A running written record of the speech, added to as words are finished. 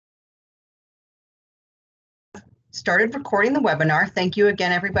started recording the webinar. Thank you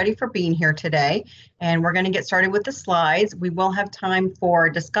again, everybody, for being here today. And we're going to get started with the slides. We will have time for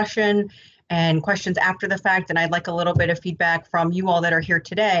discussion and questions after the fact. And I'd like a little bit of feedback from you all that are here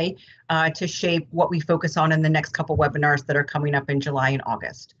today to shape what we focus on in the next couple webinars that are coming up in July and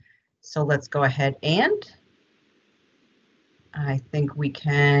August. So let's go ahead and I think we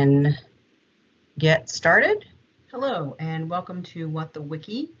can get started. Hello, and welcome to What the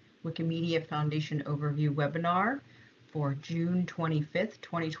Wiki, Wikimedia Foundation Overview webinar for June 25th,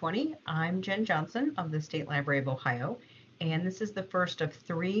 2020. I'm Jen Johnson of the State Library of Ohio, and this is the first of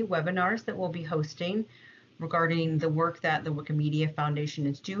 3 webinars that we'll be hosting regarding the work that the Wikimedia Foundation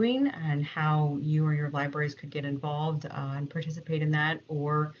is doing and how you or your libraries could get involved and participate in that,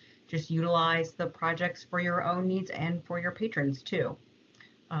 or just utilize the projects for your own needs and for your patrons too.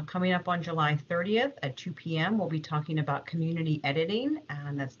 Coming up on July 30th at 2 p.m., we'll be talking about community editing,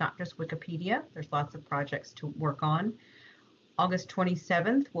 and that's not just Wikipedia. There's lots of projects to work on. August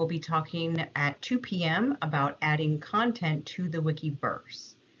 27th, we'll be talking at 2 p.m. about adding content to the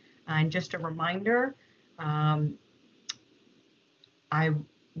Wikiverse. And just a reminder, I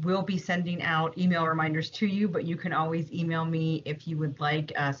will be sending out email reminders to you, but you can always email me if you would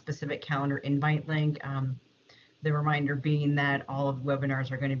like a specific calendar invite link. The reminder being that all of the webinars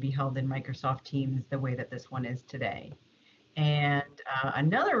are going to be held in Microsoft Teams the way that this one is today. And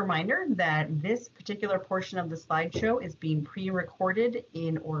another reminder that this particular portion of the slideshow is being pre-recorded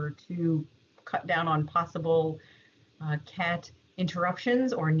in order to cut down on possible cat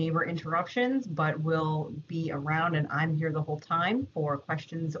interruptions or neighbor interruptions, but will be around, and I'm here the whole time for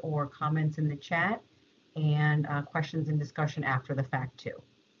questions or comments in the chat and questions and discussion after the fact too.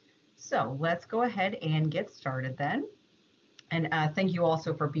 So let's go ahead and get started then. And thank you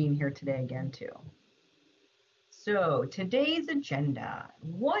also for being here today again too. So today's agenda,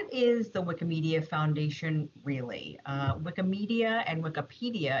 what is the Wikimedia Foundation really? Wikimedia and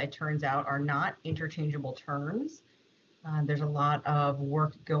Wikipedia, it turns out, are not interchangeable terms. There's a lot of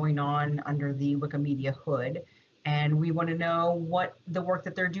work going on under the Wikimedia hood, and we want to know what the work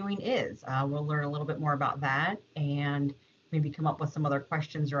that they're doing is. We'll learn a little bit more about that and maybe come up with some other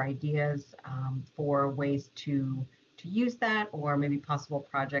questions or ideas for ways to use that, or maybe possible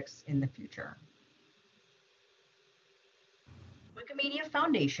projects in the future. Wikimedia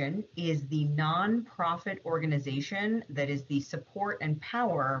Foundation is the nonprofit organization that is the support and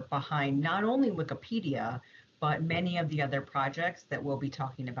power behind not only Wikipedia, but many of the other projects that we'll be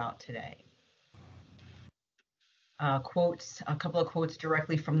talking about today. Quotes, a couple of quotes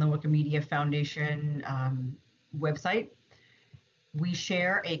directly from the Wikimedia Foundation website. We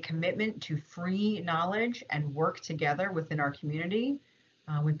share a commitment to free knowledge and work together within our community.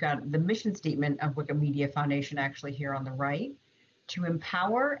 We've got the mission statement of Wikimedia Foundation actually here on the right: to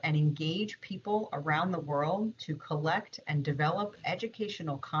empower and engage people around the world to collect and develop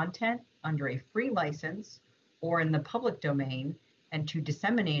educational content under a free license or in the public domain, and to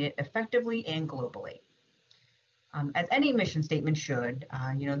disseminate it effectively and globally. As any mission statement should,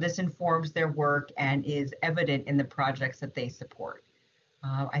 this informs their work and is evident in the projects that they support.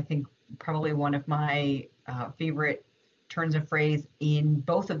 I think probably one of my favorite turns of phrase in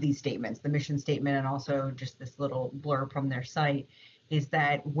both of these statements, the mission statement and also just this little blurb from their site, is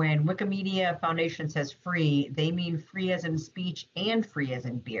that when Wikimedia Foundation says free, they mean free as in speech and free as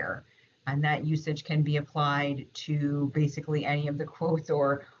in beer. And that usage can be applied to basically any of the quotes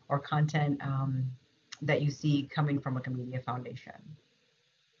or content that you see coming from Wikimedia Foundation.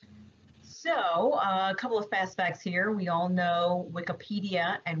 So a couple of fast facts here. We all know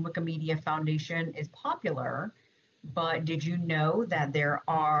Wikipedia and Wikimedia Foundation is popular, but did you know that there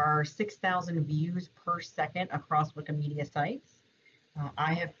are 6,000 views per second across Wikimedia sites?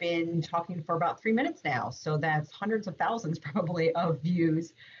 I have been talking for about 3 minutes now, so that's hundreds of thousands probably of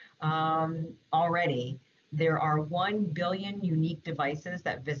views already. There are 1 billion unique devices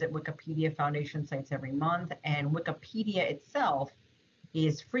that visit Wikipedia Foundation sites every month, and Wikipedia itself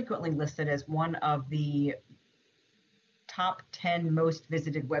is frequently listed as one of the top 10 most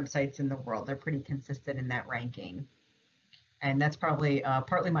visited websites in the world. They're pretty consistent in that ranking. And that's probably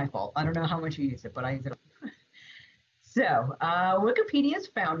partly my fault. I don't know how much you use it, but I use it. So Wikipedia's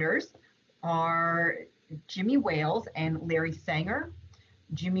founders are Jimmy Wales and Larry Sanger.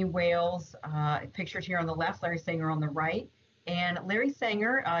 Jimmy Wales, pictured here on the left, Larry Sanger on the right. And Larry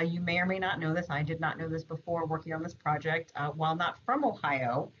Sanger, you may or may not know this, I did not know this before working on this project, while not from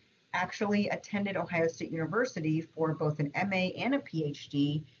Ohio, actually attended Ohio State University for both an MA and a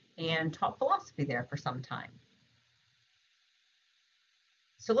PhD and taught philosophy there for some time.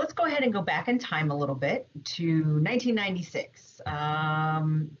 So let's go ahead and go back in time a little bit to 1996.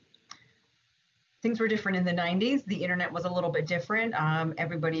 things were different in the 90s. The internet was a little bit different.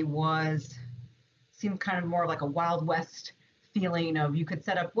 Everybody seemed kind of more like a Wild West feeling of you could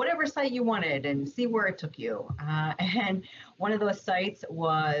set up whatever site you wanted and see where it took you. And one of those sites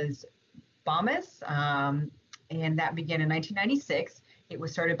was Bombas, and that began in 1996. It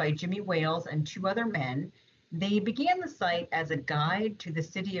was started by Jimmy Wales and two other men. They began the site as a guide to the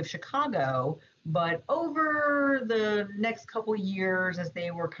city of Chicago, but over the next couple years, as they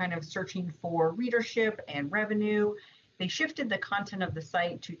were kind of searching for readership and revenue, they shifted the content of the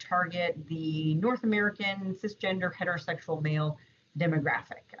site to target the North American cisgender heterosexual male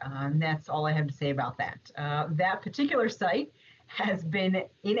demographic. That's all I have to say about that. That particular site has been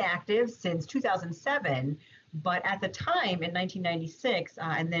inactive since 2007, but at the time in 1996,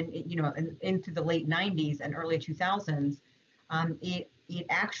 and then into the late 90s and early 2000s, it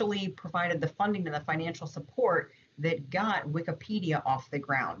actually provided the funding and the financial support that got Wikipedia off the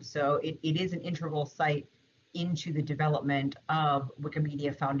ground. So it is an integral site into the development of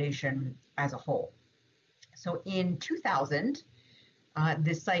Wikimedia Foundation as a whole. So in 2000,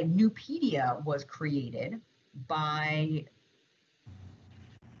 this site Newpedia was created by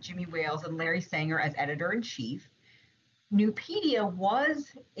Jimmy Wales and Larry Sanger as editor-in-chief. Newpedia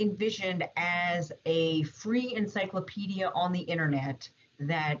was envisioned as a free encyclopedia on the internet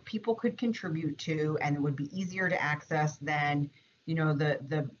that people could contribute to and would be easier to access than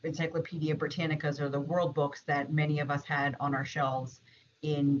the Encyclopedia Britannicas or the World Books that many of us had on our shelves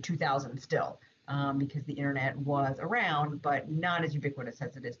in 2000 still, because the internet was around, but not as ubiquitous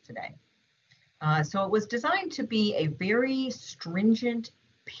as it is today. So it was designed to be a very stringent,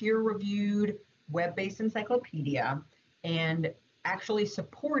 peer-reviewed, web-based encyclopedia, and actually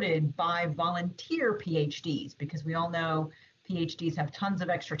supported by volunteer PhDs, because we all know PhDs have tons of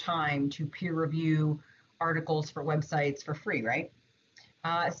extra time to peer review articles for websites for free, right?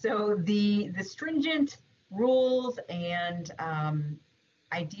 So the stringent rules and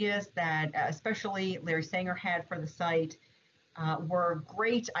ideas that especially Larry Sanger had for the site were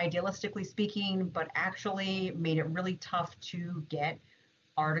great, idealistically speaking, but actually made it really tough to get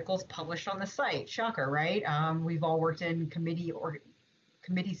articles published on the site. Shocker, right? We've all worked in committee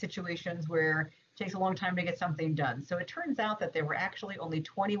situations where it takes a long time to get something done. So it turns out that there were actually only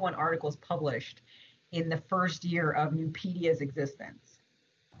 21 articles published in the first year of Newpedia's existence.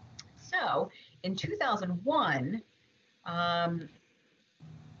 So in 2001,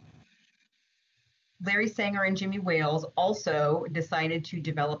 Larry Sanger and Jimmy Wales also decided to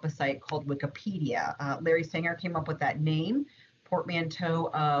develop a site called Wikipedia. Larry Sanger came up with that name, portmanteau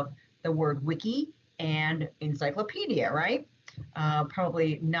of the word wiki and encyclopedia, right?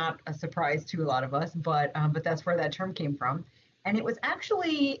 Probably not a surprise to a lot of us, but that's where that term came from. And it was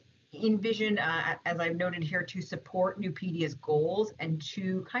actually envisioned, as I've noted here, to support Newpedia's goals and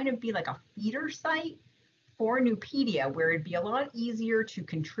to kind of be like a feeder site for Newpedia, where it'd be a lot easier to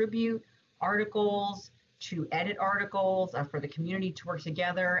contribute articles, to edit articles, for the community to work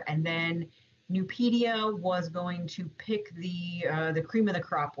together. And then Newpedia was going to pick the cream of the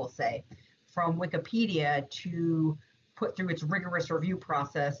crop, we'll say, from Wikipedia to put through its rigorous review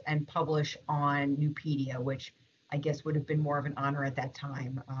process and publish on Newpedia, which I guess would have been more of an honor at that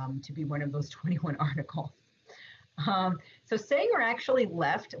time, to be one of those 21 articles. So Sanger actually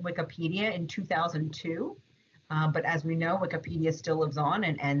left Wikipedia in 2002, but as we know, Wikipedia still lives on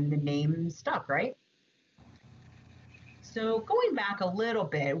and the name stuck, right? So going back a little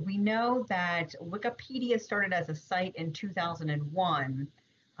bit, we know that Wikipedia started as a site in 2001,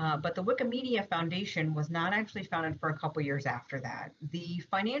 but the Wikimedia Foundation was not actually founded for a couple years after that. The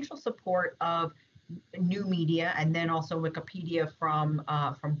financial support of new media and then also Wikipedia from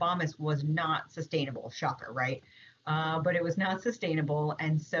Bombas was not sustainable. Shocker, right? But it was not sustainable,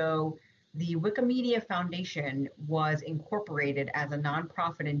 and so the Wikimedia Foundation was incorporated as a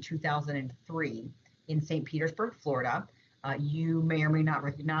nonprofit in 2003 in St. Petersburg, Florida. You may or may not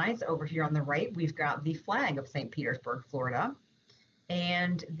recognize over here on the right, we've got the flag of St. Petersburg, Florida.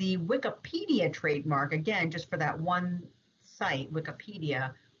 And the Wikipedia trademark, again, just for that one site,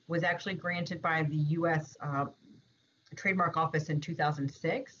 Wikipedia, was actually granted by the US Trademark Office in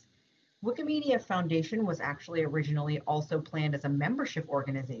 2006. Wikimedia Foundation was actually originally also planned as a membership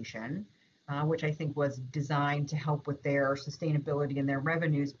organization, which I think was designed to help with their sustainability and their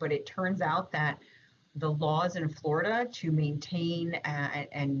revenues. But it turns out that the laws in Florida to maintain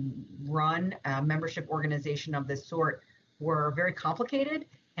and run a membership organization of this sort were very complicated.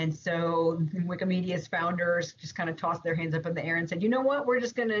 And so Wikimedia's founders just kind of tossed their hands up in the air and said, you know what, we're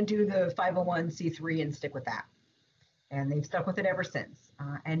just going to do the 501c3 and stick with that. And they've stuck with it ever since.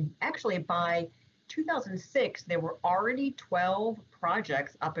 And actually by 2006, there were already 12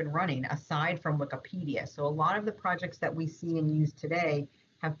 projects up and running aside from Wikipedia. So a lot of the projects that we see and use today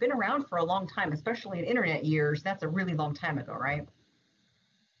have been around for a long time, especially in internet years. That's a really long time ago, right?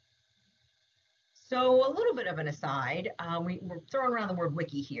 So a little bit of an aside, we're throwing around the word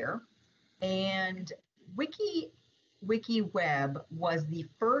wiki here, and Wiki Web was the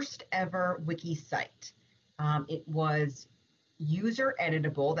first ever wiki site. It was user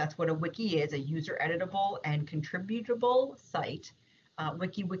editable. That's what a wiki is, a user editable and contributable site.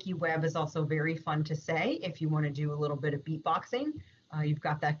 Wiki Web is also very fun to say if you want to do a little bit of beatboxing. You've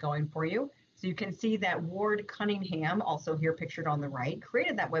got that going for you. So you can see that Ward Cunningham, also here pictured on the right,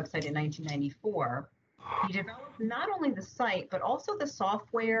 created that website in 1994. He developed not only the site, but also the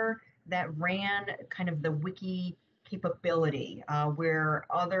software that ran kind of the wiki capability, where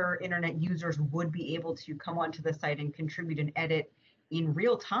other internet users would be able to come onto the site and contribute and edit in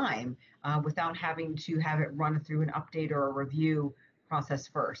real time without having to have it run through an update or a review process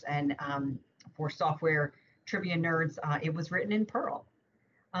first. And for software trivia nerds, it was written in Perl.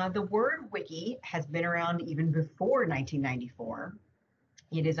 The word wiki has been around even before 1994.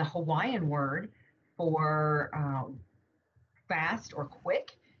 It is a Hawaiian word for fast or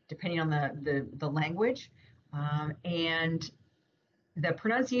quick, depending on the language. And the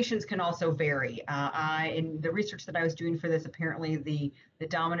pronunciations can also vary. In the research that I was doing for this, apparently the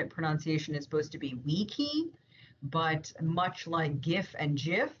dominant pronunciation is supposed to be wiki, but much like GIF and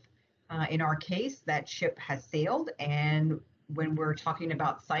GIF, in our case, that ship has sailed. And when we're talking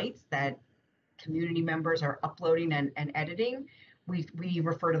about sites that community members are uploading and editing, we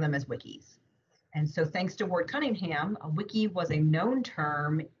refer to them as wikis. And so thanks to Ward Cunningham, a wiki was a known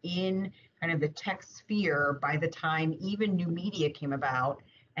term in kind of the tech sphere by the time even new media came about,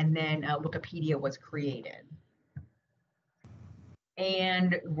 and then Wikipedia was created.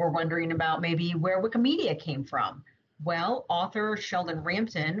 And we're wondering about maybe where Wikimedia came from. Well, author Sheldon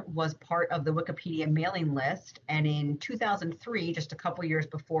Rampton was part of the Wikipedia mailing list, and in 2003, just a couple years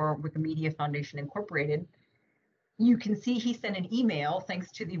before Wikimedia Foundation Incorporated, you can see he sent an email.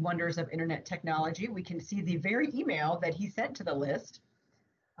 Thanks to the wonders of internet technology, we can see the very email that he sent to the list,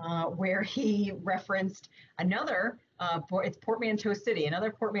 where he referenced another, it's Portmanteau City,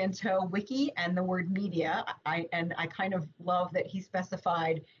 another Portmanteau wiki and the word media. I kind of love that he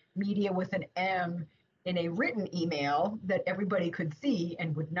specified media with an M in a written email that everybody could see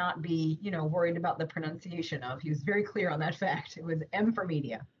and would not be, worried about the pronunciation of. He was very clear on that fact. It was M for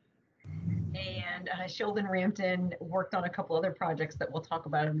media. And Sheldon Rampton worked on a couple other projects that we'll talk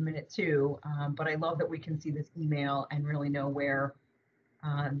about in a minute too. But I love that we can see this email and really know where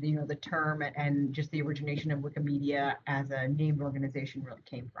the term and just the origination of Wikimedia as a named organization really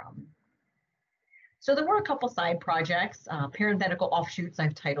came from. So there were a couple side projects, parenthetical offshoots,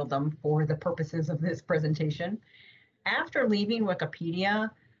 I've titled them for the purposes of this presentation. After leaving Wikipedia,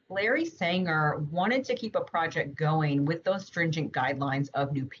 Larry Sanger wanted to keep a project going with those stringent guidelines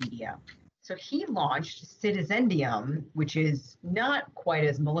of Nupedia. So he launched Citizendium, which is not quite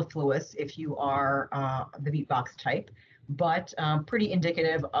as mellifluous if you are the beatbox type, but pretty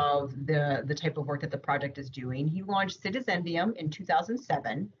indicative of the type of work that the project is doing. He launched Citizendium in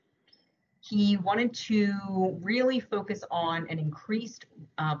 2007. He wanted to really focus on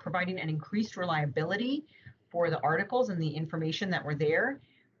providing an increased reliability for the articles and the information that were there.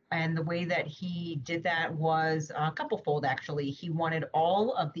 And the way that he did that was a couple-fold, actually. He wanted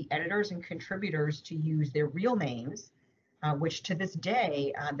all of the editors and contributors to use their real names, which to this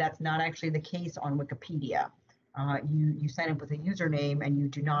day, that's not actually the case on Wikipedia. You sign up with a username and you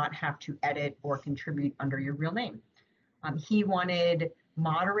do not have to edit or contribute under your real name. He wanted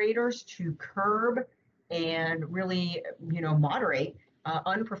moderators to curb and really, moderate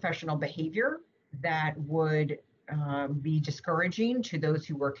unprofessional behavior that would be discouraging to those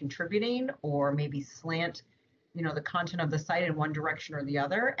who were contributing, or maybe slant, the content of the site in one direction or the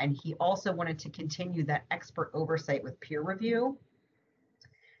other. And he also wanted to continue that expert oversight with peer review.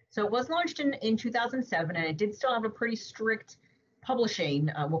 So it was launched in 2007, and it did still have a pretty strict publishing,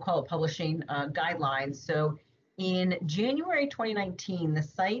 we'll call it publishing guidelines. So in January 2019, the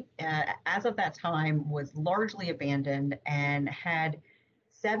site, as of that time, was largely abandoned and had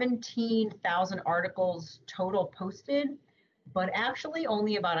 17,000 articles total posted, but actually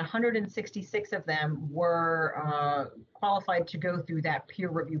only about 166 of them were qualified to go through that peer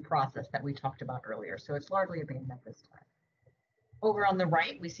review process that we talked about earlier. So it's largely abandoned at this time. Over on the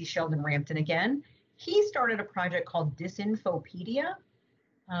right, we see Sheldon Rampton again. He started a project called Disinfopedia.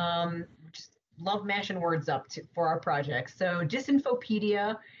 Just love mashing words up for our project. So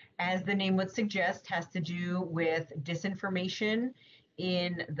Disinfopedia, as the name would suggest, has to do with disinformation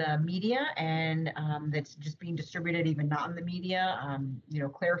in the media, and that's just being distributed even not in the media,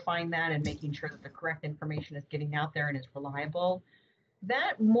 clarifying that and making sure that the correct information is getting out there and is reliable.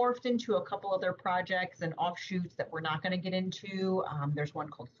 That morphed into a couple other projects and offshoots that we're not going to get into. There's one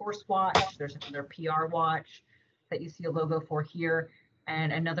called Source Watch. There's another PR Watch that you see a logo for here,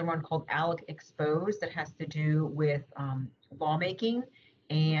 and another one called ALEC Expose that has to do with lawmaking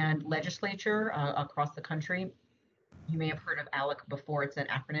and legislature across the country. You may have heard of ALEC before, it's an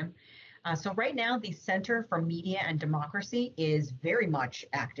acronym. So right now, the Center for Media and Democracy is very much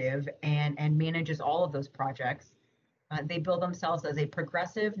active and manages all of those projects. They bill themselves as a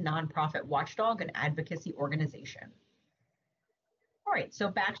progressive nonprofit watchdog and advocacy organization. All right, so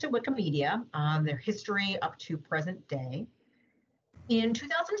back to Wikimedia, their history up to present day. In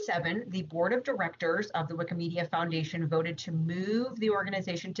 2007, the board of directors of the Wikimedia Foundation voted to move the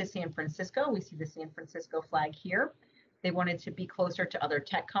organization to San Francisco. We see the San Francisco flag here. They wanted to be closer to other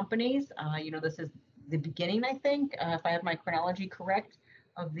tech companies. This is the beginning, I think, if I have my chronology correct,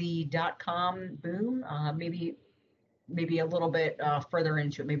 of the .com boom, maybe a little bit further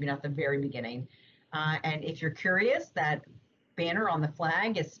into it, maybe not the very beginning. And if you're curious, that banner on the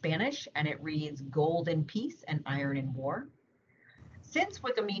flag is Spanish, and it reads "Gold in Peace and Iron in War." Since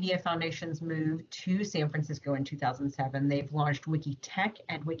Wikimedia Foundation's move to San Francisco in 2007, they've launched Wiki Tech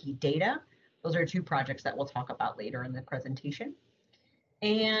and Wiki Data. Those are two projects that we'll talk about later in the presentation.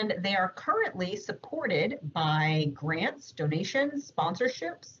 And they are currently supported by grants, donations,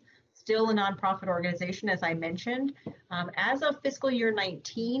 sponsorships, still a nonprofit organization, as I mentioned. As of fiscal year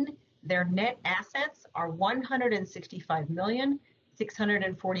 19, their net assets are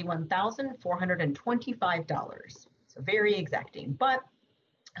 $165,641,425. So very exacting, but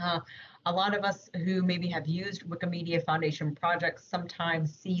a lot of us who maybe have used Wikimedia Foundation projects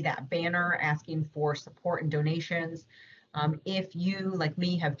sometimes see that banner asking for support and donations. If you, like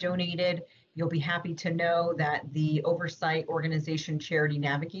me, have donated, you'll be happy to know that the oversight organization Charity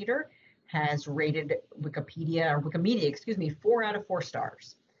Navigator has rated Wikimedia, 4 out of 4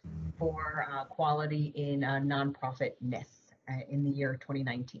 stars for quality in nonprofitness in the year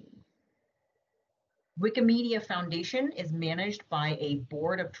 2019. Wikimedia Foundation is managed by a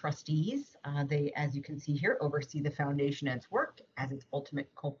board of trustees. They, as you can see here, oversee the foundation and its work as its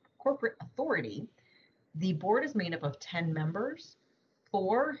ultimate corporate authority. The board is made up of 10 members,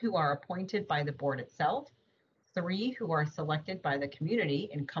 4 who are appointed by the board itself, 3 who are selected by the community,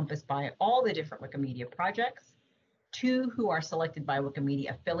 encompassed by all the different Wikimedia projects, 2 who are selected by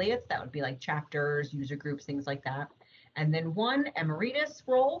Wikimedia affiliates, that would be like chapters, user groups, things like that, and then 1 emeritus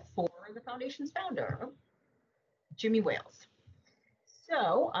role for the foundation's founder, Jimmy Wales.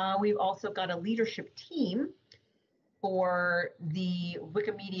 So we've also got a leadership team for the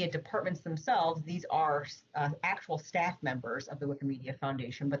Wikimedia departments themselves. These are actual staff members of the Wikimedia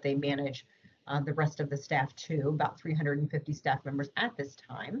Foundation, but they manage the rest of the staff too, about 350 staff members at this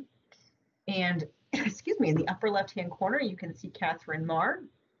time. And excuse me, in the upper left-hand corner, you can see Catherine Marr,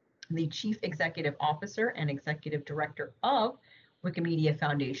 the Chief Executive Officer and Executive Director of Wikimedia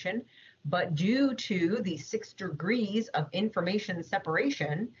Foundation. But due to the 6 degrees of information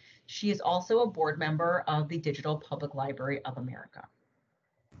separation, she is also a board member of the Digital Public Library of America.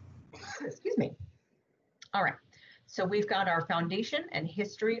 Excuse me. All right, so we've got our foundation and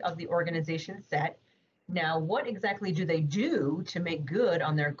history of the organization set. Now, what exactly do they do to make good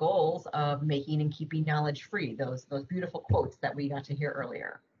on their goals of making and keeping knowledge free? Those beautiful quotes that we got to hear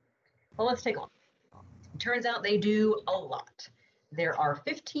earlier. Well, let's take a look. It turns out they do a lot. There are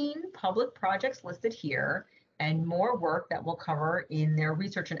 15 public projects listed here and more work that we'll cover in their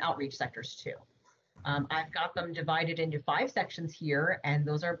research and outreach sectors too. I've got them divided into 5 sections here, and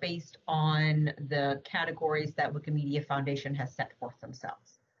those are based on the categories that Wikimedia Foundation has set forth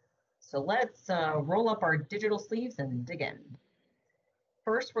themselves. So let's roll up our digital sleeves and dig in.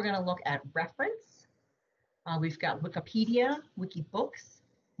 First, we're going to look at reference. We've got Wikipedia, Wikibooks,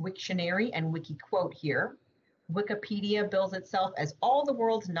 Wiktionary, and Wikiquote here. Wikipedia bills itself as all the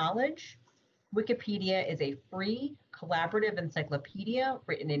world's knowledge. Wikipedia is a free, collaborative encyclopedia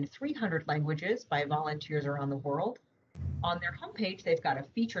written in 300 languages by volunteers around the world. On their homepage, they've got a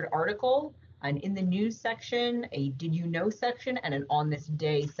featured article, an in the news section, a did you know section, and an on this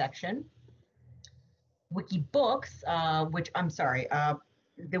day section. Wikibooks,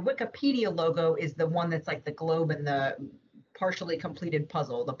 the Wikipedia logo is the one that's like the globe and the partially completed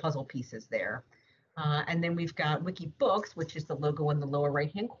puzzle, the puzzle pieces there. And then we've got Wikibooks, which is the logo in the lower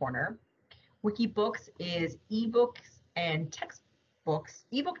right-hand corner. Wikibooks is ebooks and textbooks,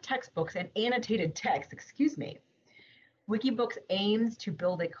 ebook textbooks and annotated text, Wikibooks aims to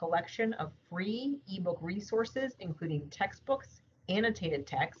build a collection of free ebook resources, including textbooks, annotated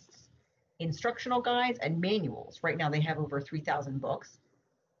texts, instructional guides, and manuals. Right now they have over 3,000 books.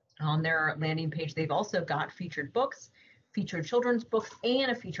 On their landing page, they've also got featured books, featured children's books,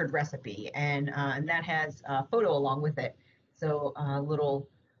 and a featured recipe, and that has a photo along with it. So little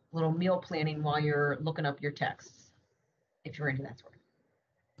meal planning while you're looking up your texts, if you're into that sort of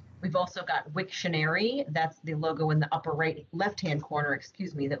thing. We've also got Wiktionary. That's the logo in the upper right, left-hand corner,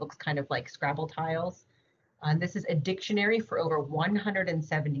 excuse me, that looks kind of like Scrabble tiles. This is a dictionary for over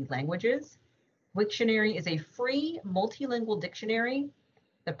 170 languages. Wiktionary is a free multilingual dictionary.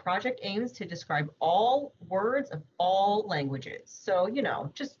 The project aims to describe all words of all languages. So, you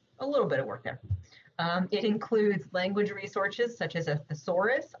know, just a little bit of work there. It includes language resources such as a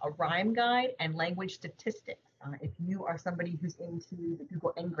thesaurus, a rhyme guide, and language statistics. If you are somebody who's into the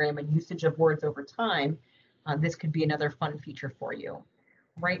Google Ngram and usage of words over time, this could be another fun feature for you.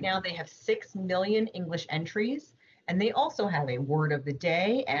 Right now, they have 6 million English entries, and they also have a word of the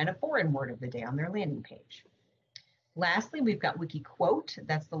day and a foreign word of the day on their landing page. Lastly, we've got WikiQuote.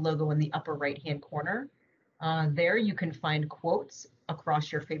 That's the logo in the upper right-hand corner. There you can find quotes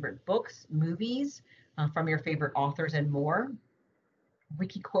across your favorite books, movies, from your favorite authors, and more.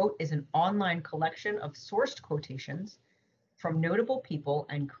 WikiQuote is an online collection of sourced quotations from notable people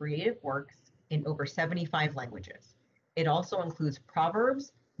and creative works in over 75 languages. It also includes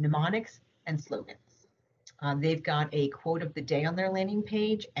proverbs, mnemonics, and slogans. They've got a quote of the day on their landing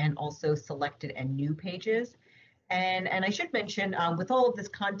page and also selected and new pages. And I should mention, with all of this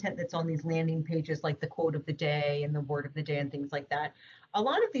content that's on these landing pages, like the quote of the day and the word of the day and things like that, a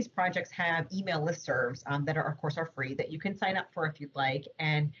lot of these projects have email listservs that are, of course, are free that you can sign up for if you'd like,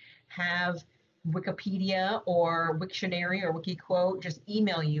 and have Wikipedia or Wiktionary or WikiQuote just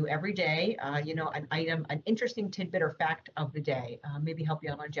email you every day, you know, an item, an interesting tidbit or fact of the day, maybe help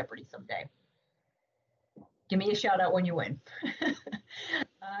you out on Jeopardy someday. Give me a shout out when you win.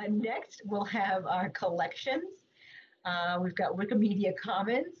 Next, we'll have our collections. We've got Wikimedia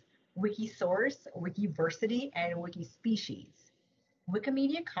Commons, Wikisource, Wikiversity, and Wikispecies.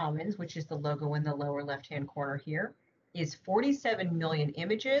 Wikimedia Commons, which is the logo in the lower left-hand corner here, is 47 million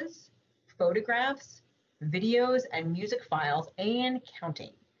images, photographs, videos, and music files, and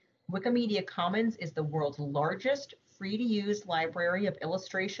counting. Wikimedia Commons is the world's largest free-to-use library of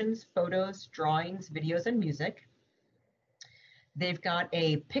illustrations, photos, drawings, videos, and music. They've got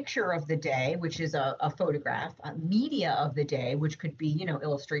a picture of the day, which is a photograph, media of the day, which could be, you know,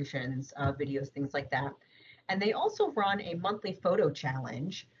 illustrations, videos, things like that. And they also run a monthly photo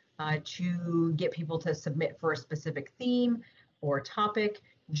challenge to get people to submit for a specific theme or topic.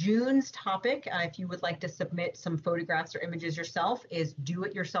 June's topic, if you would like to submit some photographs or images yourself, is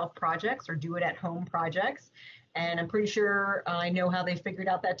do-it-yourself projects or do-it-at-home projects. And I'm pretty sure I know how they figured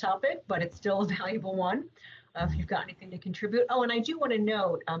out that topic, but it's still a valuable one. If you've got anything to contribute. Oh, and I do want to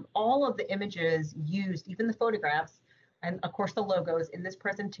note, all of the images used, even the photographs, and of course the logos in this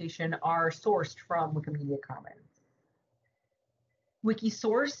presentation are sourced from Wikimedia Commons.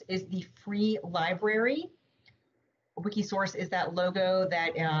 Wikisource is the free library. Wikisource is that logo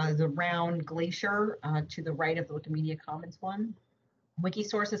that the round glacier to the right of the Wikimedia Commons one.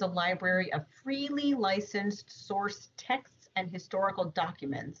 Wikisource is a library of freely licensed source texts and historical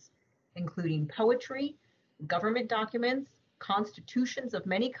documents, including poetry, government documents, constitutions of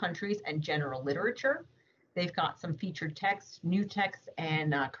many countries, and general literature. They've got some featured texts, new texts,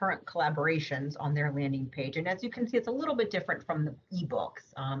 and current collaborations on their landing page. And as you can see, it's a little bit different from the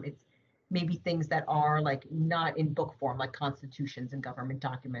ebooks. It's maybe things that are like not in book form, like constitutions and government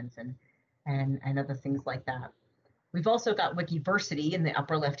documents and other things like that. We've also got Wikiversity in the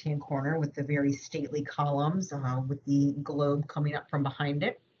upper left-hand corner with the very stately columns with the globe coming up from behind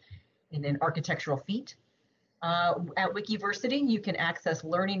it in an architectural feat. At Wikiversity, you can access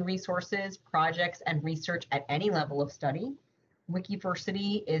learning resources, projects, and research at any level of study.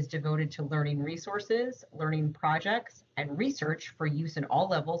 Wikiversity is devoted to learning resources, learning projects, and research for use in all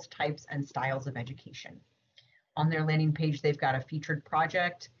levels, types, and styles of education. On their landing page, they've got a featured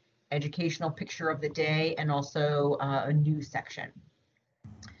project, educational picture of the day, and also a news section.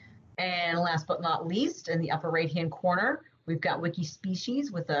 And last but not least, in the upper right-hand corner, we've got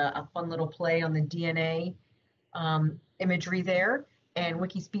Wikispecies with a fun little play on the DNA imagery there. And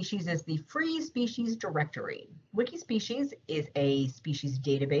Wikispecies is the free species directory. Wikispecies is a species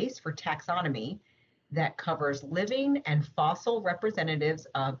database for taxonomy that covers living and fossil representatives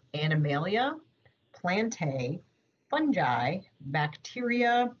of Animalia, Plantae, fungi,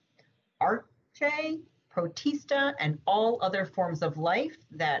 bacteria, archaea, protista, and all other forms of life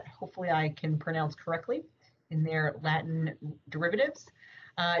that hopefully I can pronounce correctly in their Latin derivatives.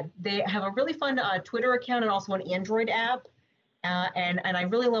 They have a really fun Twitter account and also an Android app. And I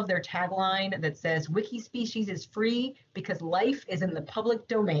really love their tagline that says, Wiki species is free because life is in the public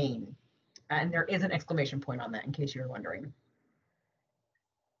domain. And there is an exclamation point on that in case you were wondering.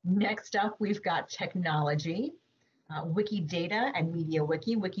 Next up, we've got technology. Wikidata and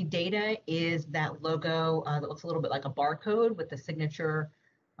MediaWiki. Wikidata is that logo that looks a little bit like a barcode with the signature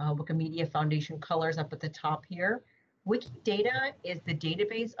Wikimedia Foundation colors up at the top here. Wikidata is the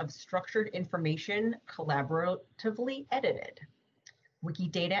database of structured information collaboratively edited.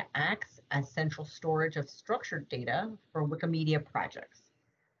 Wikidata acts as central storage of structured data for Wikimedia projects.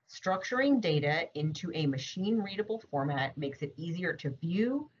 Structuring data into a machine-readable format makes it easier to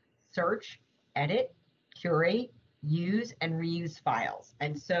view, search, edit, curate, use, and reuse files.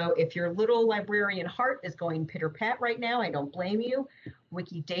 And so if your little librarian heart is going pitter-pat right now, I don't blame you.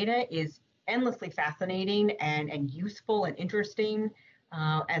 Wikidata is endlessly fascinating and useful and interesting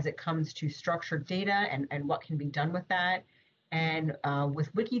as it comes to structured data and what can be done with that. And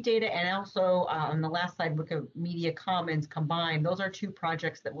with Wikidata and also on the last slide, Wikimedia Commons combined, those are two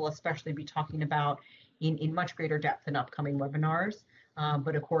projects that we'll especially be talking about in much greater depth in upcoming webinars.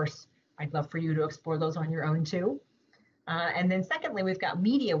 But of course, I'd love for you to explore those on your own too. And then secondly, we've got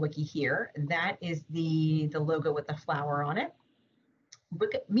MediaWiki here. That is the logo with the flower on it.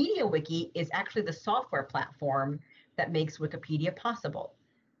 MediaWiki is actually the software platform that makes Wikipedia possible.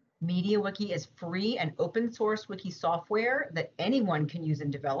 MediaWiki is free and open source wiki software that anyone can use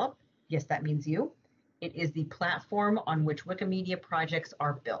and develop. Yes, that means you. It is the platform on which Wikimedia projects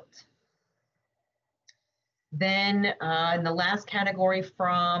are built. Then in the last category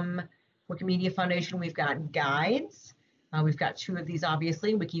from Wikimedia Foundation, we've got guides. We've got two of these,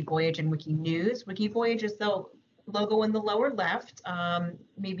 obviously, Wikivoyage and Wikinews. Wikivoyage is the logo in the lower left,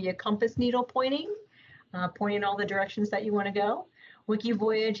 maybe a compass needle pointing all the directions that you want to go.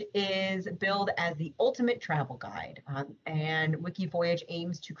 Wikivoyage is billed as the ultimate travel guide, and Wikivoyage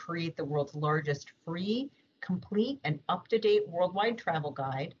aims to create the world's largest free, complete, and up-to-date worldwide travel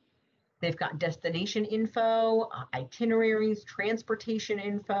guide. They've got destination info, itineraries, transportation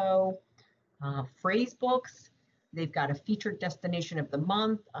info, phrase books. They've got a featured destination of the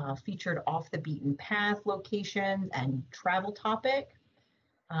month, featured off the beaten path locations, and travel topic.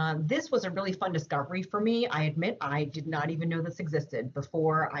 This was a really fun discovery for me. I admit I did not even know this existed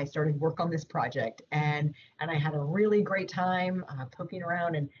before I started work on this project. And I had a really great time poking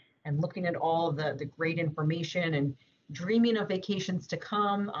around and looking at all the great information and dreaming of vacations to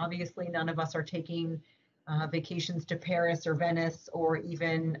come. Obviously, none of us are taking vacations to Paris or Venice or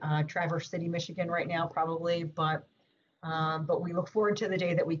even Traverse City, Michigan right now, probably. But we look forward to the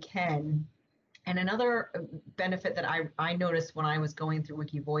day that we can. And another benefit that I noticed when I was going through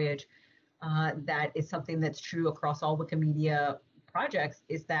Wikivoyage that is something that's true across all Wikimedia projects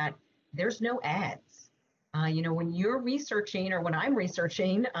is that there's no ads. When you're researching or when I'm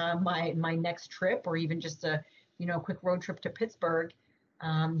researching my next trip or even just a quick road trip to Pittsburgh,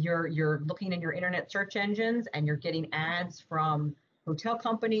 you're looking in your internet search engines and you're getting ads from hotel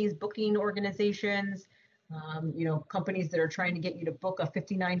companies, booking organizations, companies that are trying to get you to book a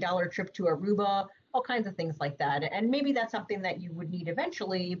 $59 trip to Aruba, all kinds of things like that. And maybe that's something that you would need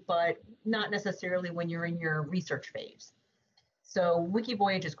eventually, but not necessarily when you're in your research phase. So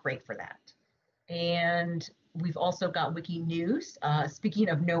Wikivoyage is great for that. And we've also got Wikinews. Speaking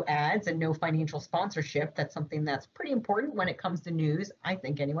of no ads and no financial sponsorship, that's something that's pretty important when it comes to news, I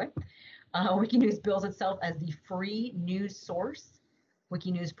think anyway. Wikinews bills itself as the free news source.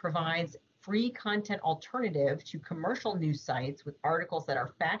 Wikinews provides free content alternative to commercial news sites with articles that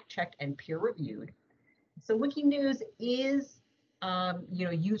are fact-checked and peer-reviewed. So Wikinews is,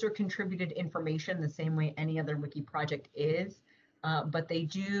 user-contributed information the same way any other wiki project is, but they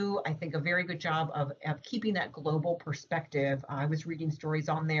do, I think, a very good job of keeping that global perspective. I was reading stories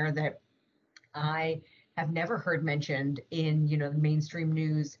on there that I have never heard mentioned in, the mainstream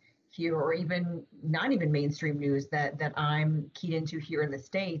news here, or even not even mainstream news that I'm keyed into here in the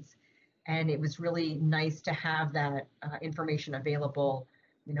States. And it was really nice to have that information available,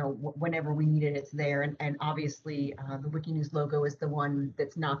 whenever we need it, it's there. And obviously the Wikinews logo is the one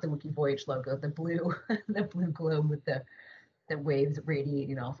that's not the Wikivoyage logo, the blue, the blue globe with the waves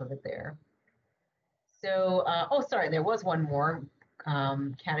radiating off of it there. So, there was one more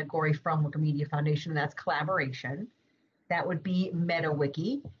category from Wikimedia Foundation, and that's collaboration. That would be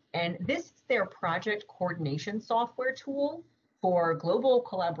MetaWiki. And this is their project coordination software tool for global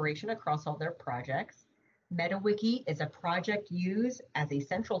collaboration across all their projects. MetaWiki is a project used as a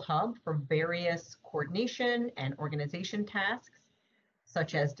central hub for various coordination and organization tasks,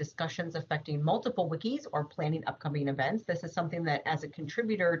 such as discussions affecting multiple wikis or planning upcoming events. This is something that as a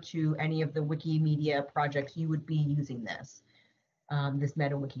contributor to any of the Wikimedia projects, you would be using this. this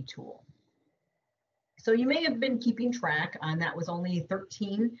MetaWiki tool. So you may have been keeping track, and that was only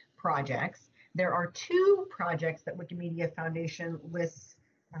 13 projects. There are 2 projects that Wikimedia Foundation lists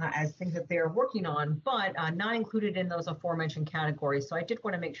as things that they're working on, but not included in those aforementioned categories. So I did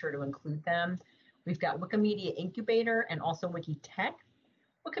want to make sure to include them. We've got Wikimedia Incubator and also Wiki Tech.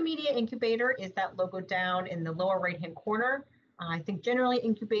 Wikimedia Incubator is that logo down in the lower right-hand corner. I think generally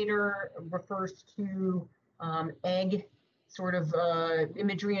incubator refers to egg sort of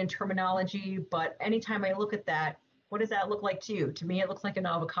imagery and terminology, but anytime I look at that, what does that look like to you? To me, it looks like an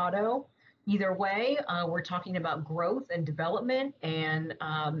avocado. Either way, we're talking about growth and development, and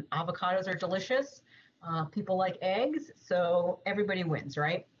avocados are delicious. People like eggs, so everybody wins,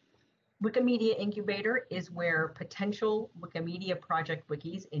 right? Wikimedia Incubator is where potential Wikimedia project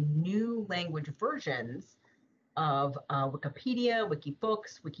wikis in new language versions of Wikipedia,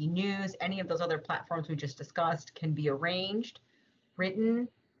 Wikibooks, Wikinews, any of those other platforms we just discussed can be arranged, written,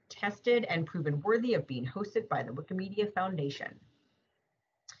 tested, and proven worthy of being hosted by the Wikimedia Foundation.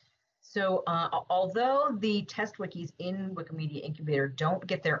 So although the test wikis in Wikimedia Incubator don't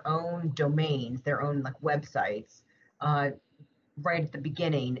get their own domains, their own like websites, right at the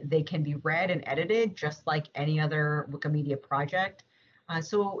beginning, they can be read and edited just like any other Wikimedia project.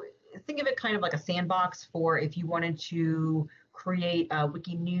 So think of it kind of like a sandbox for if you wanted to create a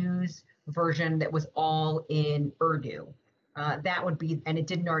Wikinews version that was all in Urdu. That would be, and it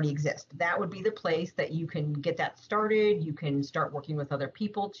didn't already exist, that would be the place that you can get that started. You can start working with other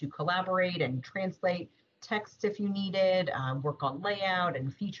people to collaborate and translate text if you needed, work on layout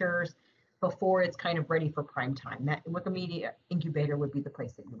and features before it's kind of ready for prime time. That Wikimedia Incubator would be the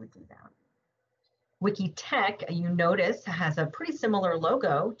place that you would do that. Wiki Tech, you notice, has a pretty similar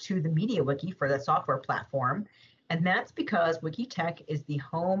logo to the MediaWiki for the software platform, and that's because Wiki Tech is the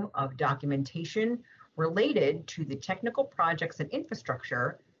home of documentation related to the technical projects and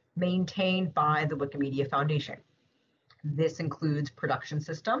infrastructure maintained by the Wikimedia Foundation. This includes production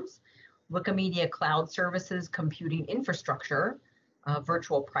systems, Wikimedia Cloud Services computing infrastructure,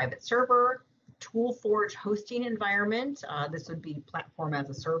 virtual private server, ToolForge hosting environment, this would be platform as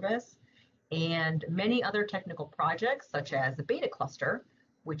a service, and many other technical projects such as the beta cluster,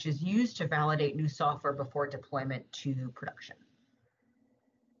 which is used to validate new software before deployment to production.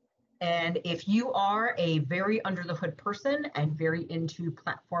 And if you are a very under the hood person and very into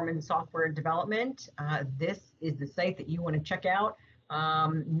platform and software development, this is the site that you want to check out.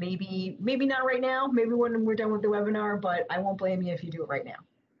 Maybe not right now, maybe when we're done with the webinar, but I won't blame you if you do it right now.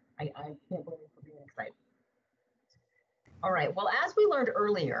 I can't blame you for being excited. All right, well, as we learned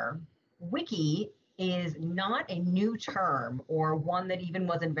earlier, Wiki is not a new term or one that even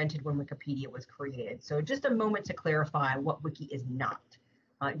was invented when Wikipedia was created. So just a moment to clarify what Wiki is not.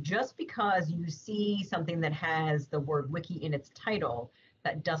 Just because you see something that has the word Wiki in its title,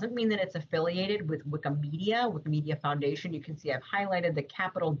 that doesn't mean that it's affiliated with Wikimedia, Wikimedia Foundation. You can see I've highlighted the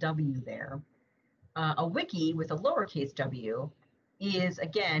capital W there. A wiki with a lowercase w is,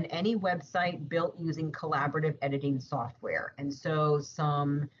 again, any website built using collaborative editing software. And so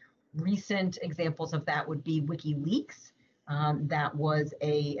some recent examples of that would be WikiLeaks. That was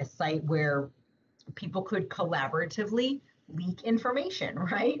a site where people could collaboratively leak information,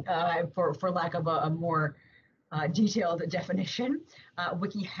 right? For lack of a more detailed definition.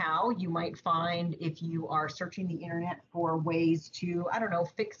 WikiHow, you might find if you are searching the internet for ways to, I don't know,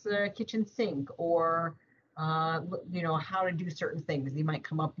 fix a kitchen sink or, you know, how to do certain things. You might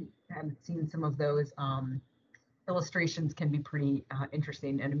come up, I've seen some of those illustrations can be pretty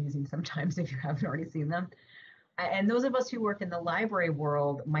interesting and amusing sometimes if you haven't already seen them. And those of us who work in the library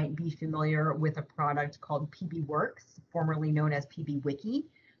world might be familiar with a product called PBWorks, formerly known as PBWiki.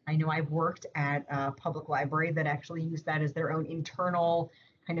 I know I've worked at a public library that actually used that as their own internal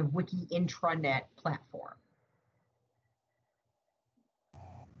kind of wiki intranet platform.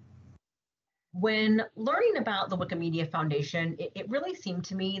 When learning about the Wikimedia Foundation, it really seemed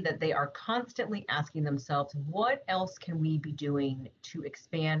to me that they are constantly asking themselves, what else can we be doing to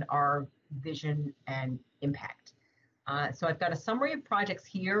expand our vision and impact? So I've got a summary of projects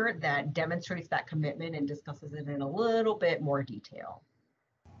here that demonstrates that commitment and discusses it in a little bit more detail.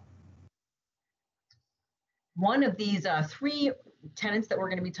 One of these 3 tenets that we're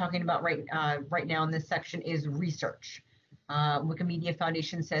going to be talking about right now in this section is research. Wikimedia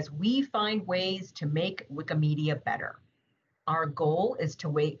Foundation says, we find ways to make Wikimedia better. Our goal is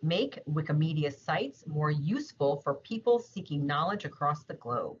to make Wikimedia sites more useful for people seeking knowledge across the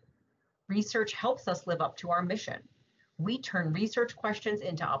globe. Research helps us live up to our mission. We turn research questions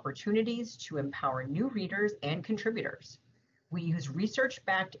into opportunities to empower new readers and contributors. We use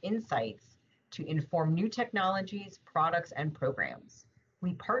research-backed insights to inform new technologies, products, and programs.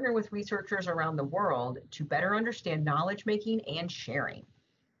 We partner with researchers around the world to better understand knowledge making and sharing.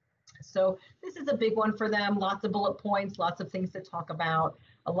 So this is a big one for them. Lots of bullet points, lots of things to talk about,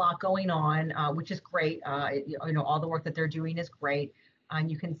 a lot going on, which is great. All the work that they're doing is great. And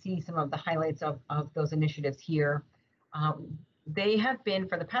you can see some of the highlights of those initiatives here. They have been,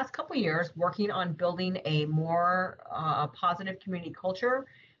 for the past couple of years, working on building a more positive community culture.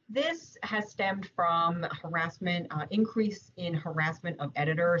 This has stemmed from harassment, increase in harassment of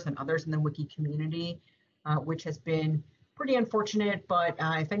editors and others in the Wiki community, which has been pretty unfortunate. But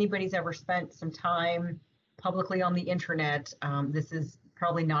if anybody's ever spent some time publicly on the internet, this is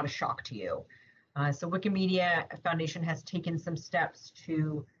probably not a shock to you. So Wikimedia Foundation has taken some steps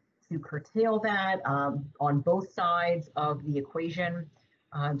to curtail that on both sides of the equation,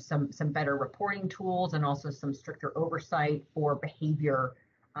 some better reporting tools and also some stricter oversight for behavior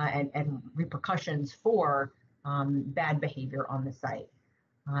and repercussions for bad behavior on the site.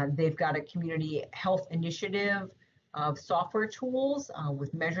 They've got a community health initiative of software tools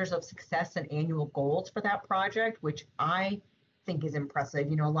with measures of success and annual goals for that project, which I think is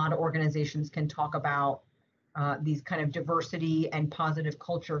impressive. A lot of organizations can talk about these kind of diversity and positive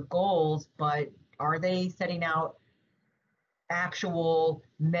culture goals, but are they setting out actual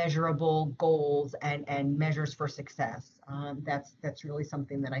measurable goals and measures for success? That's really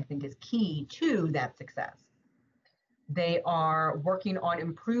something that I think is key to that success. They are working on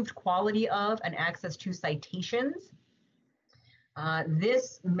improved quality of and access to citations.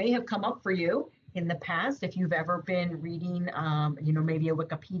 This may have come up for you in the past if you've ever been reading, maybe a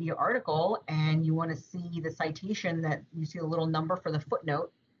Wikipedia article and you want to see the citation, that you see a little number for the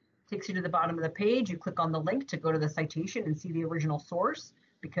footnote, takes you to the bottom of the page. You click on the link to go to the citation and see the original source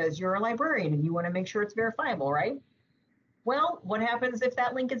because you're a librarian and you want to make sure it's verifiable, right? Well, what happens if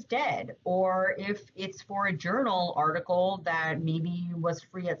that link is dead, or if it's for a journal article that maybe was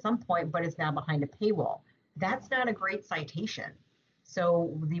free at some point, but it's now behind a paywall? That's not a great citation.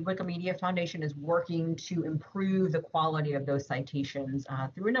 So the Wikimedia Foundation is working to improve the quality of those citations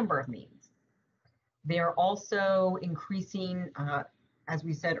through a number of means. They are also increasing, as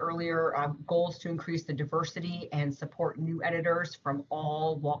we said earlier, goals to increase the diversity and support new editors from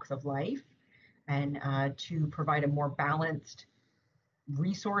all walks of life, and to provide a more balanced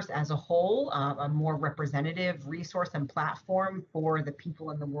resource as a whole, a more representative resource and platform for the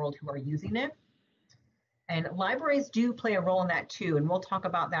people in the world who are using it. And libraries do play a role in that too, and we'll talk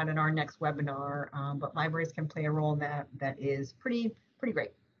about that in our next webinar, but libraries can play a role in that is pretty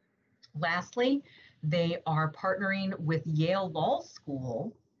great. Lastly, they are partnering with Yale Law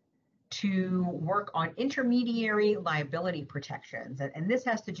School to work on intermediary liability protections. And this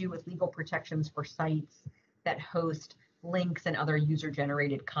has to do with legal protections for sites that host links and other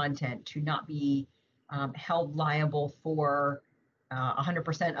user-generated content to not be held liable for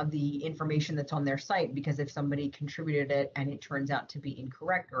 100% of the information that's on their site, because if somebody contributed it and it turns out to be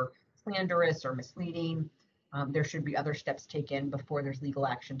incorrect or slanderous or misleading, there should be other steps taken before there's legal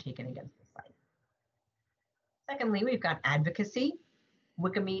action taken against the site. Secondly, we've got advocacy.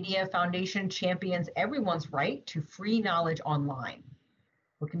 Wikimedia Foundation champions everyone's right to free knowledge online.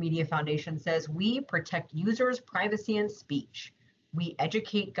 Wikimedia Foundation says, we protect users' privacy and speech. We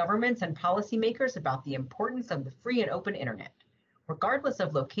educate governments and policymakers about the importance of the free and open internet. Regardless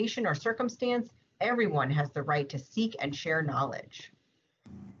of location or circumstance, everyone has the right to seek and share knowledge.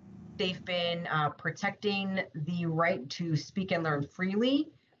 They've been protecting the right to speak and learn freely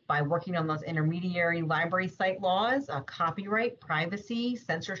by working on those intermediary library site laws, copyright, privacy,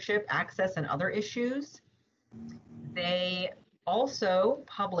 censorship, access, and other issues. They also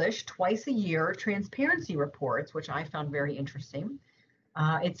publish twice a year transparency reports, which I found very interesting.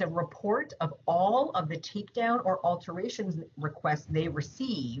 It's a report of all of the takedown or alterations requests they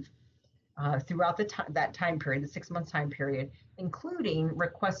receive throughout that time period, the 6-month time period, including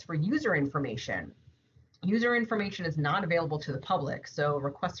requests for user information. User information is not available to the public, so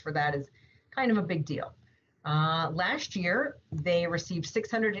requests for that is kind of a big deal. Last year, they received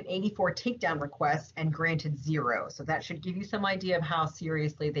 684 takedown requests and granted 0. So that should give you some idea of how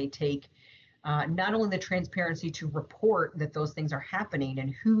seriously they take not only the transparency to report that those things are happening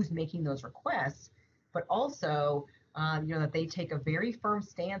and who's making those requests, but also that they take a very firm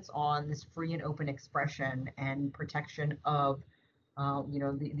stance on this free and open expression and protection of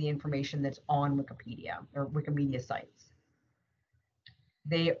the information that's on Wikipedia or Wikimedia sites.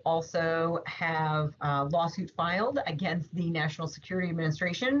 They also have a lawsuit filed against the National Security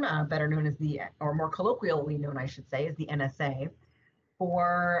Administration, better known as or more colloquially known, I should say, as the NSA,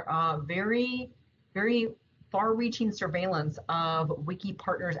 for very far-reaching surveillance of Wiki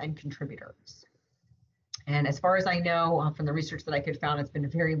partners and contributors. And as far as I know, from the research that I could find, it's been a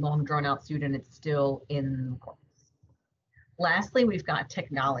very long, drawn-out suit, and it's still in course. Lastly, we've got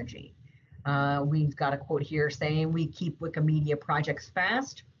technology. We've got a quote here saying, "We keep Wikimedia projects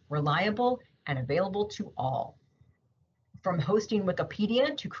fast, reliable, and available to all." From hosting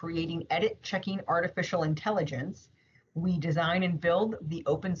Wikipedia to creating edit-checking artificial intelligence, we design and build the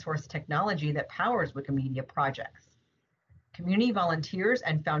open source technology that powers Wikimedia projects. Community volunteers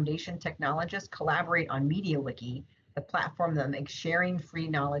and foundation technologists collaborate on MediaWiki, the platform that makes sharing free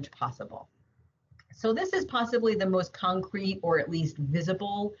knowledge possible. So this is possibly the most concrete, or at least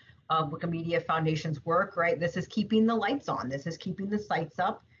visible, of Wikimedia Foundation's work, right? This is keeping the lights on. This is keeping the sites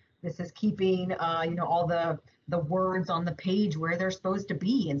up. This is keeping, all the words on the page where they're supposed to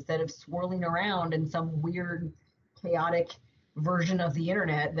be, instead of swirling around in some weird, chaotic version of the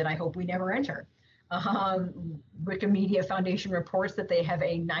internet that I hope we never enter. Wikimedia Foundation reports that they have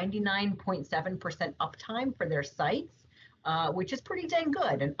a 99.7% uptime for their sites, which is pretty dang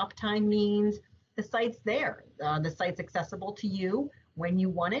good. And uptime means the site's there. The site's accessible to you when you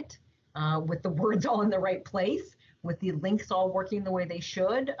want it, with the words all in the right place, with the links all working the way they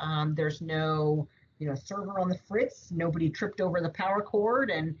should. There's no server on the fritz. Nobody tripped over the power cord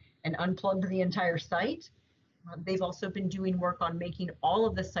and unplugged the entire site. They've also been doing work on making all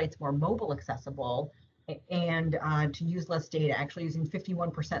of the sites more mobile accessible, and to use less data, actually using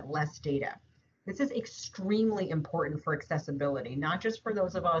 51% less data. This is extremely important for accessibility, not just for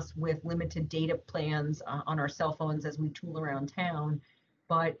those of us with limited data plans on our cell phones as we tool around town,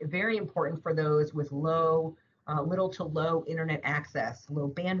 but very important for those with little to low internet access, low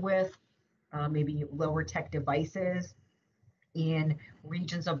bandwidth, maybe lower tech devices, in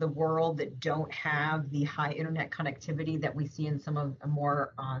regions of the world that don't have the high internet connectivity that we see in some of the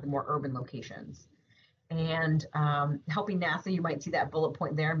more urban locations. And helping NASA, you might see that bullet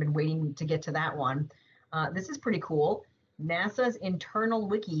point there. I've been waiting to get to that one. This is pretty cool. NASA's internal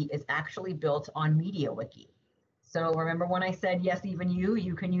wiki is actually built on MediaWiki. So remember when I said, yes, even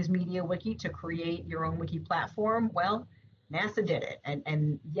you can use MediaWiki to create your own wiki platform? Well, NASA did it.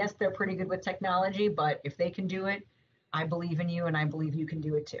 And yes, they're pretty good with technology, but if they can do it, I believe in you, and I believe you can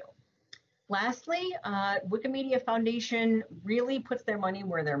do it too. Lastly, Wikimedia Foundation really puts their money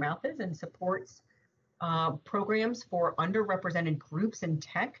where their mouth is and supports programs for underrepresented groups in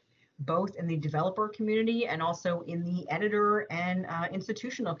tech, both in the developer community and also in the editor and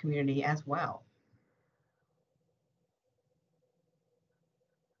institutional community as well.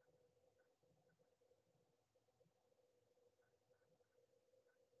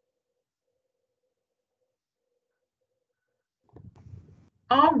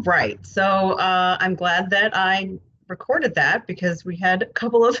 All right, so I'm glad that I recorded that, because we had a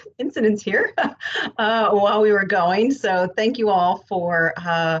couple of incidents here while we were going. So thank you all for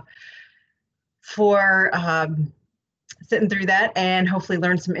sitting through that and hopefully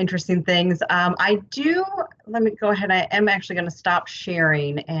learn some interesting things. Let me go ahead. I am actually going to stop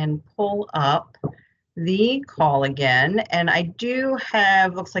sharing and pull up the call again. And I do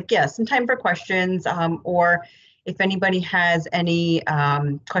have, looks like, yes, some time for questions, or if anybody has any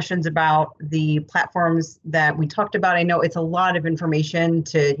questions about the platforms that we talked about. I know it's a lot of information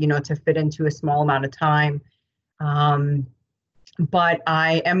to fit into a small amount of time, but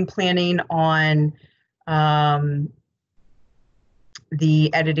I am planning on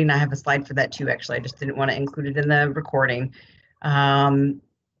the editing. I have a slide for that too, actually. I just didn't want to include it in the recording.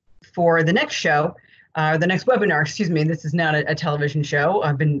 For the next show, the next webinar, excuse me, this is not a television show.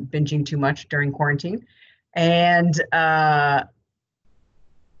 I've been binging too much during quarantine. And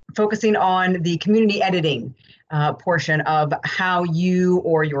focusing on the community editing portion of how you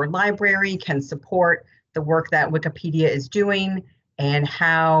or your library can support the work that Wikipedia is doing and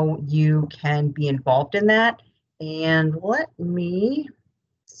how you can be involved in that. And let me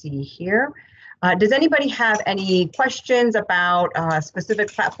see here. Does anybody have any questions about specific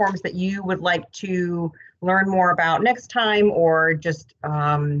platforms that you would like to learn more about next time, or just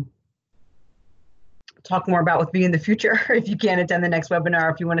talk more about with me in the future? If you can't attend the next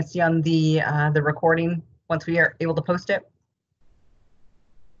webinar, if you want to see on the recording once we are able to post it.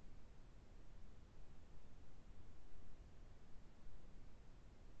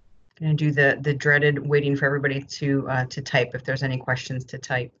 Gonna do the dreaded waiting for everybody to type if there's any questions to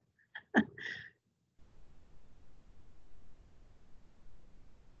type.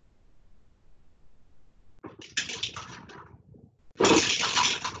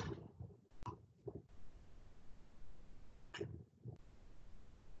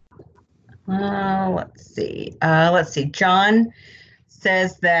 Let's see. John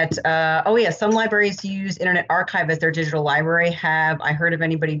says that, oh yeah, some libraries use Internet Archive as their digital library. Have I heard of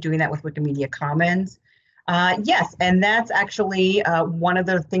anybody doing that with Wikimedia Commons? Yes, and that's actually one of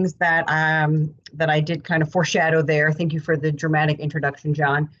the things that that I did kind of foreshadow there. Thank you for the dramatic introduction,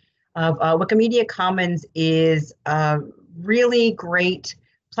 John. Wikimedia Commons is a really great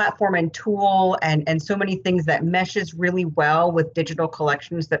platform and tool, and so many things that meshes really well with digital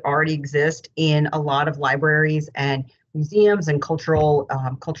collections that already exist in a lot of libraries and museums and cultural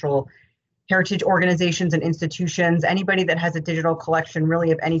heritage organizations and institutions. Anybody that has a digital collection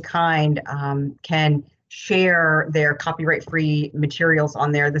really of any kind can share their copyright-free materials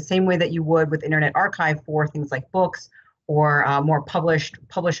on there the same way that you would with Internet Archive for things like books or more published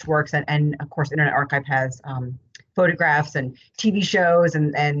works. And of course, Internet Archive has photographs and TV shows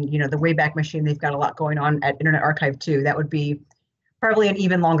and you know, the Wayback Machine. They've got a lot going on at Internet Archive too. That would be probably an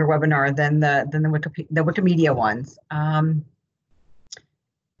even longer webinar than the Wikimedia ones.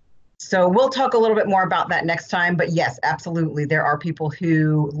 So we'll talk a little bit more about that next time, but yes, absolutely. There are people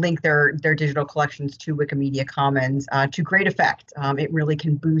who link their digital collections to Wikimedia Commons to great effect. It really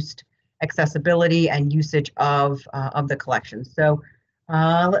can boost accessibility and usage of the collection. So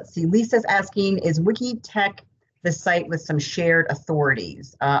let's see, Lisa's asking, is WikiTech the site with some shared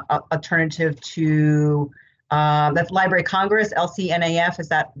authorities, alternative to that's Library Congress,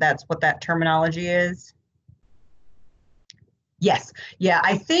 LCNAF, that's what that terminology is? Yes, yeah,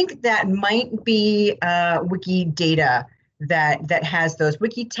 I think that might be Wikidata that has those.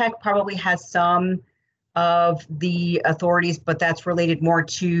 WikiTech probably has some of the authorities, but that's related more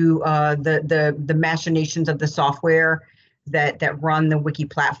to the machinations of the software that run the wiki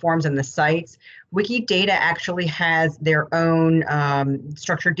platforms and the sites. Wikidata actually has their own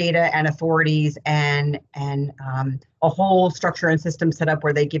structured data and authorities and a whole structure and system set up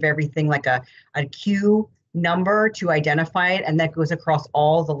where they give everything like a queue number to identify it, and that goes across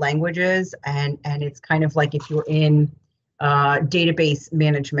all the languages. And it's kind of like if you're in database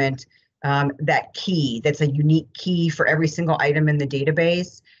management, that key, that's a unique key for every single item in the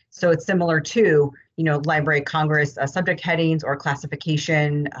database. So it's similar to, you know, Library Congress subject headings or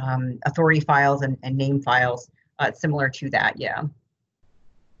classification, authority files and name files. It's similar to that, yeah.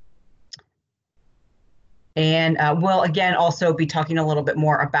 And we'll again also be talking a little bit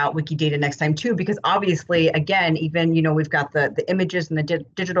more about Wikidata next time too, because obviously, again, even, you know, we've got the images and the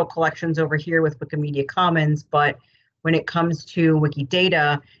digital collections over here with Wikimedia Commons, but when it comes to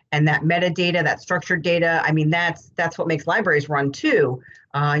Wikidata and that metadata, that structured data, I mean, that's what makes libraries run too.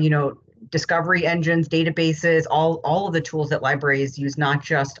 You know, discovery engines, databases, all of the tools that libraries use, not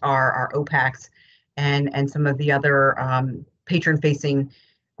just our OPACs and some of the other patron-facing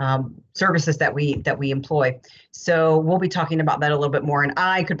services that we employ. So we'll be talking about that a little bit more, and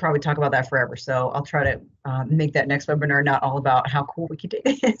I could probably talk about that forever. So I'll try to make that next webinar not all about how cool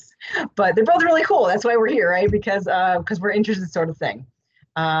Wikidata is, but they're both really cool. That's why we're here, right? Because we're interested in this sort of thing.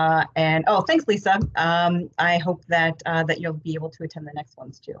 And oh, thanks, Lisa. I hope that you'll be able to attend the next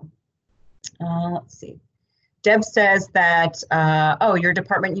ones too. Let's see. Deb says that, oh, your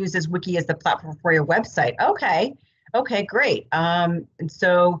department uses Wiki as the platform for your website. Okay. Okay, great. And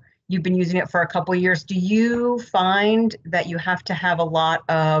so you've been using it for a couple of years. Do you find that you have to have a lot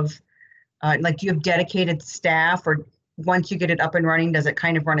of, like, do you have dedicated staff, or once you get it up and running, does it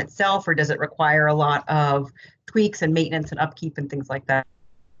kind of run itself, or does it require a lot of tweaks and maintenance and upkeep and things like that?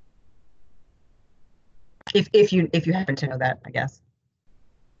 If you happen to know that, I guess.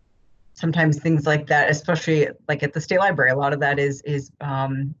 Sometimes things like that, especially like at the state library, a lot of that is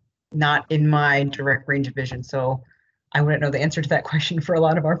not in my direct range of vision. So I wouldn't know the answer to that question for a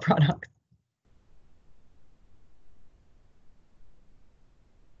lot of our products.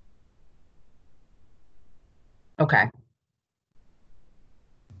 Okay.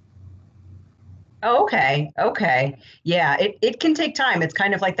 Oh, okay. Okay. Yeah, it can take time. It's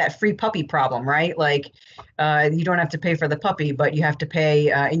kind of like that free puppy problem, right? Like you don't have to pay for the puppy, but you have to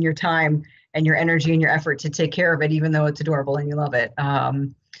pay in your time and your energy and your effort to take care of it, even though it's adorable and you love it.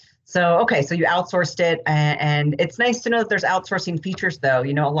 So, okay, so you outsourced it, and it's nice to know that there's outsourcing features though.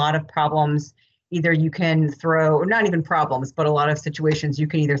 You know, a lot of problems, either you can throw, or not even problems, but a lot of situations you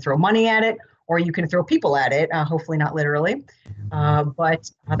can either throw money at it or you can throw people at it, hopefully not literally.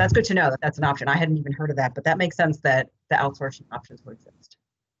 But that's good to know that that's an option. I hadn't even heard of that, but that makes sense that the outsourcing options will exist.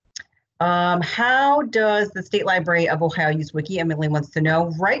 How does the State Library of Ohio use Wiki? Emily wants to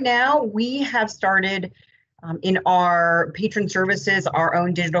know. Right now, we have started in our patron services, our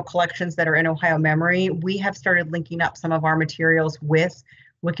own digital collections that are in Ohio Memory. We have started linking up some of our materials with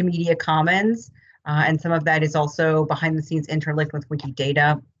Wikimedia Commons, and some of that is also behind the scenes interlinked with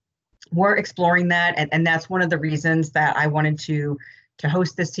Wikidata. We're exploring that, and that's one of the reasons that I wanted to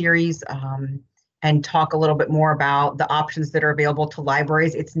host this series and talk a little bit more about the options that are available to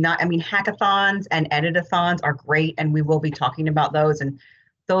libraries. It's not, I mean, hackathons and editathons are great, and we will be talking about those. And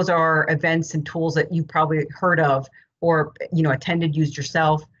those are events and tools that you've probably heard of or, you know, attended, used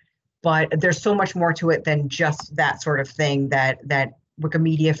yourself. But there's so much more to it than just that sort of thing that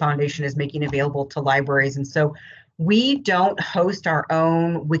Wikimedia Foundation is making available to libraries. And so we don't host our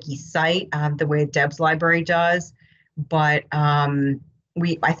own wiki site the way Deb's library does, but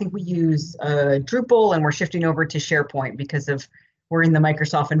I think we use Drupal, and we're shifting over to SharePoint because we're in the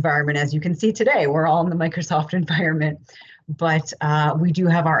Microsoft environment. As you can see today, we're all in the Microsoft environment, but we do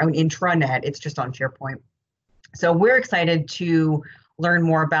have our own intranet. It's just on SharePoint. So we're excited to learn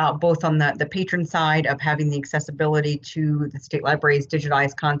more about both on the patron side of having the accessibility to the state library's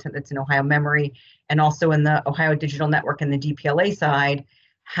digitized content that's in Ohio memory, and also in the Ohio Digital Network and the DPLA side,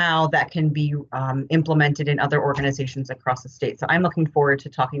 how that can be implemented in other organizations across the state. So I'm looking forward to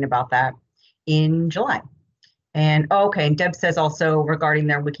talking about that in July. And okay, and Deb says also regarding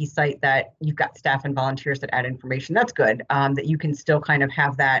their wiki site that you've got staff and volunteers that add information. That's good, that you can still kind of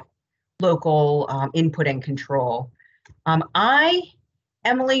have that local input and control.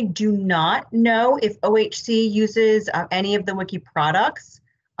 Emily, do not know if OHC uses any of the wiki products.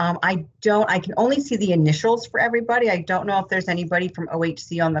 I can only see the initials for everybody. I don't know if there's anybody from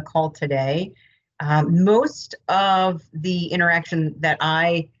OHC on the call today. Most of the interaction that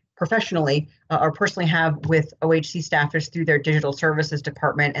I professionally or personally have with OHC staff is through their digital services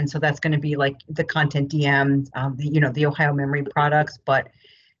department. And so that's going to be like the content DMs, the Ohio memory products, but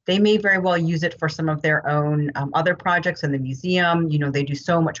they may very well use it for some of their own other projects in the museum. You know, they do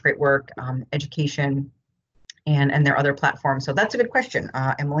so much great work, education, and their other platforms. So that's a good question,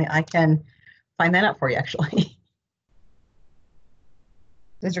 Emily. I can find that out for you, actually.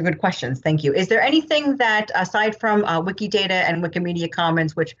 Those are good questions. Thank you. Is there anything that, aside from Wikidata and Wikimedia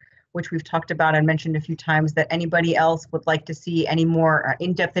Commons, which we've talked about and mentioned a few times, that anybody else would like to see any more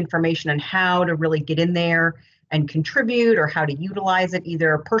in-depth information on how to really get in there and contribute, or how to utilize it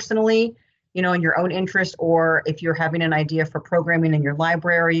either personally, you know, in your own interest, or if you're having an idea for programming in your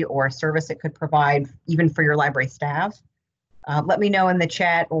library or a service it could provide even for your library staff? Let me know in the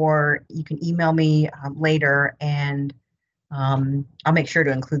chat, or you can email me later, and I'll make sure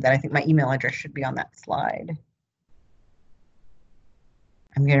to include that. I think my email address should be on that slide.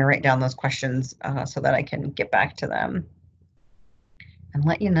 I'm going to write down those questions so that I can get back to them and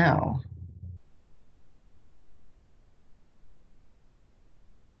let you know.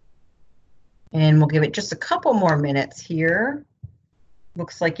 And we'll give it just a couple more minutes here.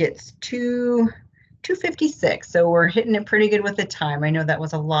 Looks like it's 2:56, so we're hitting it pretty good with the time. I know that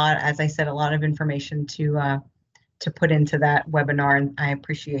was a lot, as I said, a lot of information to put into that webinar, and I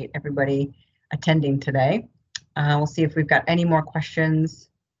appreciate everybody attending today. We'll see if we've got any more questions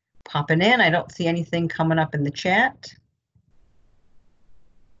popping in. I don't see anything coming up in the chat.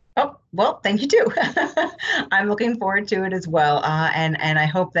 Oh, well, thank you too. I'm looking forward to it as well. And I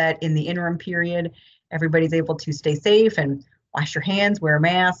hope that in the interim period, everybody's able to stay safe and wash your hands, wear a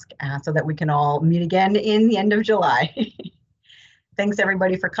mask, so that we can all meet again in the end of July. Thanks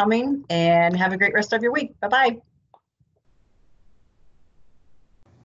everybody for coming, and have a great rest of your week. Bye-bye.